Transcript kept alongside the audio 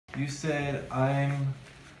You said I'm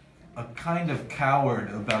a kind of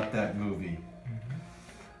coward about that movie.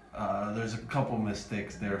 There's a couple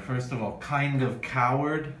mistakes there. First of all, kind of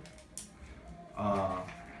coward. Uh,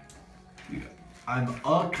 I'm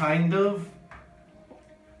a kind of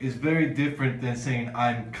is very different than saying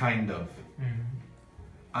I'm kind of.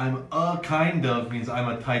 I'm a kind of means I'm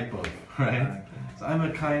a type of, right? Okay. So I'm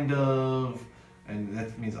a kind of, and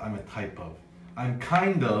that means I'm a type of. I'm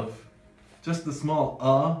kind of, just the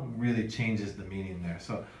small really changes the meaning there.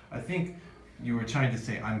 So I think you were trying to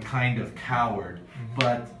say I'm kind of coward,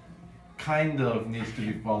 but kind of needs to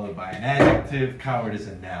be followed by an adjective. Coward is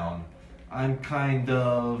a noun. I'm kind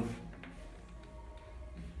of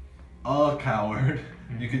a coward.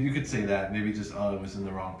 You could say that. Maybe just was in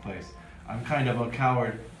the wrong place. I'm kind of a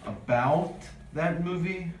coward about that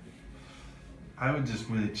movie. I would just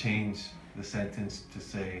really change the sentence to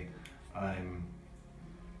say I'm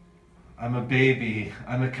a baby.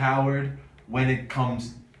 I'm a coward when it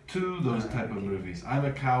comes to those type of movies. I'm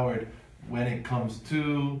a coward when it comes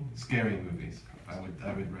to scary movies. I would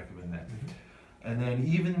recommend that. And then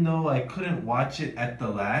even though I couldn't watch it at the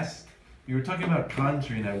last, you were talking about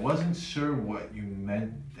Conjuring. I wasn't sure what you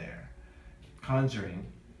meant there. Conjuring.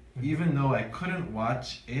 Even though I couldn't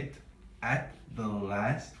watch it at the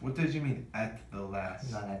last. What did you mean at the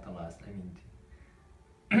last? Not at the last. I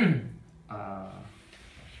mean, how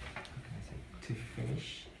can I say? To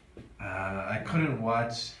finish. I couldn't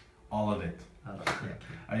watch all of it. Okay.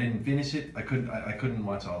 I didn't finish it. I couldn't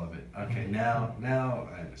watch all of it. Okay, now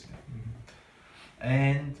I understand.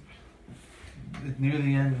 And near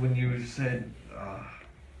the end, when you said,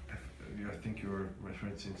 I think you were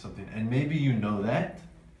referencing something, and maybe you know that.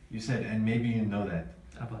 You said, and maybe you know that.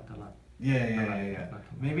 About the lot. Yeah.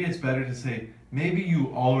 Maybe it's better to say, maybe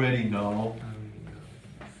you already know.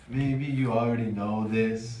 Maybe you already know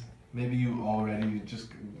this. Maybe you already, just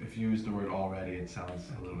if you use the word already, it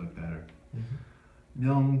sounds a little bit better.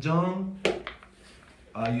 Myung-jung,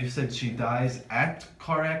 you said she dies at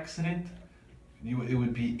car accident. It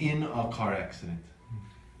would be in a car accident.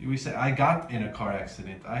 We say, I got in a car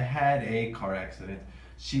accident. I had a car accident.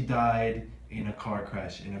 She died in a car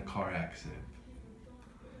crash, in a car accident.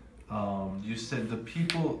 You said the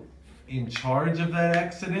people in charge of that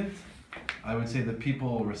accident. I would say the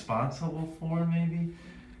people responsible for, maybe.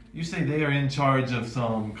 You say they are in charge of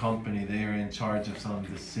some company. They are in charge of some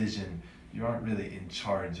decision. You aren't really in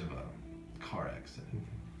charge of a car accident.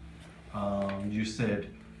 You said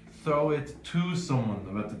throw it to someone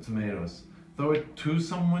about the tomatoes. Throw it to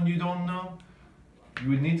someone you don't know. You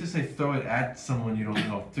would need to say throw it at someone you don't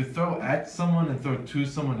know. To throw at someone and throw to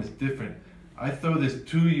someone is different. I throw this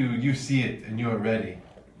to you, you see it, and you are ready.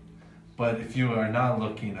 But if you are not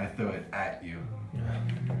looking, I throw it at you.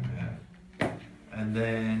 Yeah. And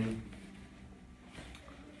then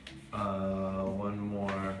one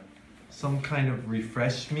more. Some kind of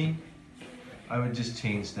refresh me. I would just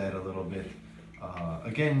change that a little bit.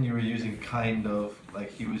 Again, you were using kind of,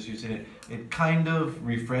 like he was using it. It kind of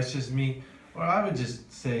refreshes me. Or I would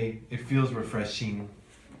just say it feels refreshing.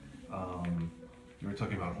 You were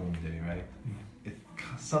talking about home day, right?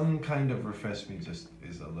 Some kind of refresh me just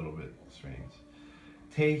is a little bit strange.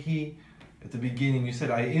 Taehi, at the beginning you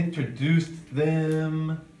said I introduced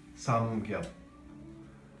them samgyup.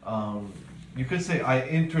 You could say I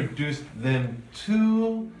introduced them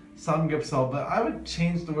to samgyeopsal, but I would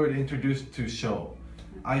change the word introduced to show.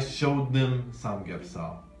 I showed them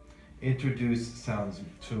samgyeopsal. Introduce sounds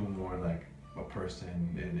too more like a person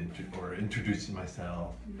or introducing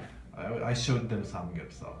myself. I showed them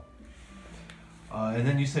samgyeopsal. And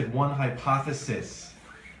then you said one hypothesis.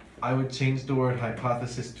 I would change the word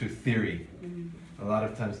hypothesis to theory. A lot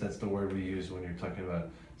of times that's the word we use when you're talking about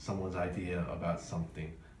someone's idea about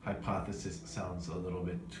something. Hypothesis sounds a little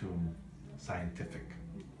bit too scientific.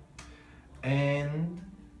 And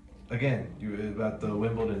again, about the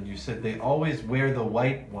Wimbledon, you said they always wear the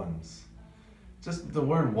white ones. Just the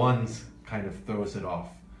word ones kind of throws it off.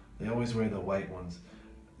 They always wear the white ones.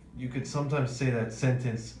 You could sometimes say that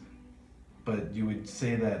sentence, but you would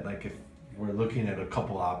say that like if we're looking at a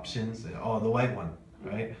couple options, and, the white one,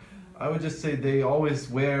 right? I would just say they always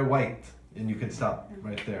wear white, and you can stop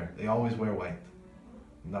right there. They always wear white,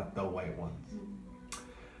 not the white ones.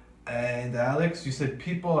 And Alex, you said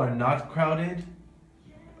people are not crowded.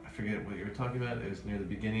 I forget what you were talking about. It was near the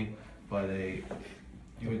beginning, but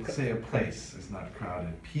you would say a place is not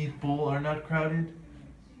crowded. People are not crowded.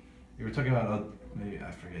 You were talking about maybe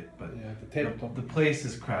I forget, but yeah, the tabletop. The place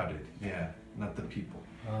is crowded. Yeah, not the people.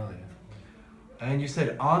 Oh yeah. And you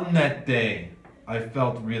said on that day, I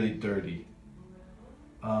felt really dirty.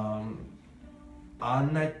 On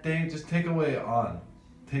that day, just take away on.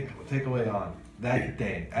 Take away on. That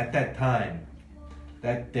day. At that time.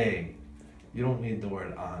 That day. You don't need the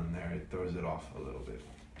word on there. It throws it off a little bit.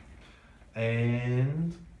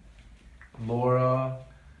 And Laura,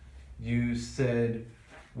 you said,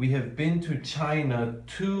 we have been to China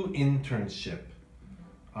to internship.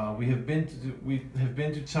 We have been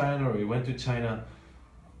to China, or we went to China.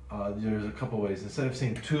 There's a couple ways. Instead of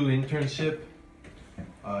saying to internship,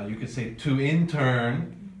 you could say to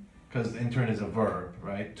intern, because intern is a verb,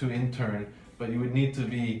 right? To intern, but you would need to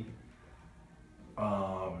be,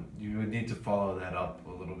 you would need to follow that up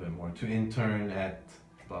a little bit more. To intern at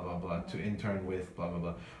blah blah blah. To intern with blah blah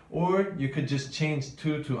blah. Or you could just change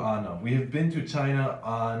to on. We have been to China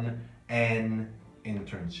on an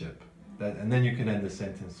internship. That, and then you can end the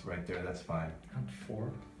sentence right there. That's fine. And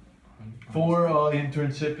for? For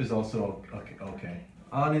internship is also okay.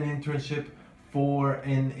 On an internship, for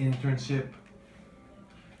an internship.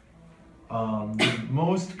 The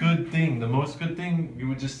most good thing, you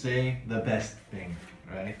would just say the best thing,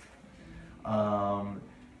 right?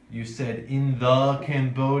 You said in the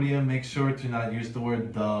Cambodia, make sure to not use the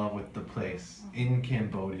word the with the place. In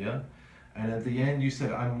Cambodia. And at the end you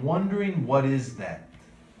said, I'm wondering what is that?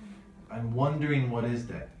 I'm wondering what is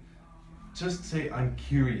that? Just say, I'm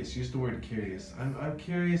curious. Use the word curious. I'm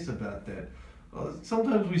curious about that.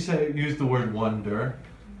 Sometimes we use the word wonder.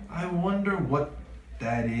 I wonder what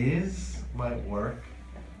that is. Might work.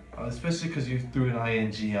 Especially because you threw an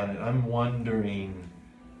ing on it. I'm wondering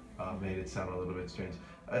made it sound a little bit strange.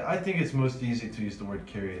 I think it's most easy to use the word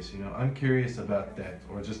curious. I'm curious about that.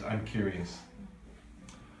 Or just, I'm curious.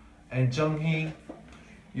 And Jung-hee,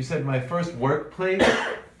 you said my first workplace.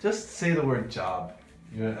 Just say the word job.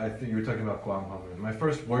 I think you were talking about Gwanghwamun. My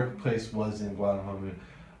first workplace was in Gwanghwamun.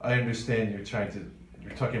 I understand you're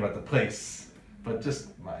talking about the place, but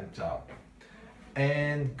just my job.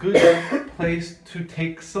 And good place to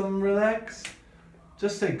take some relax.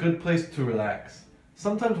 Just say good place to relax.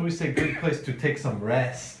 Sometimes we say good place to take some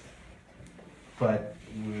rest, but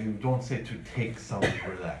we don't say to take some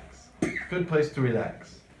relax. Good place to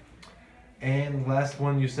relax. And last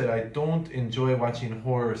one, you said, I don't enjoy watching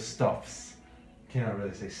horror stuffs. Cannot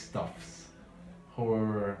really say stuffs.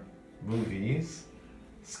 Horror movies.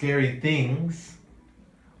 Scary things.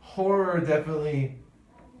 Horror definitely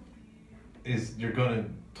is, you're going to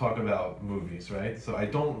talk about movies, right? So I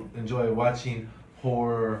don't enjoy watching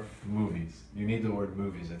horror movies. You need the word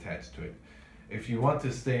movies attached to it. If you want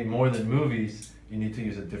to say more than movies, you need to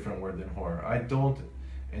use a different word than horror. I don't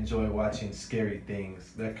enjoy watching scary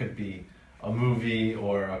things. That could be a movie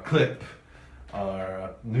or a clip or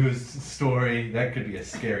a news story. That could be a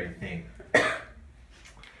scary thing.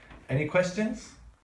 Any questions?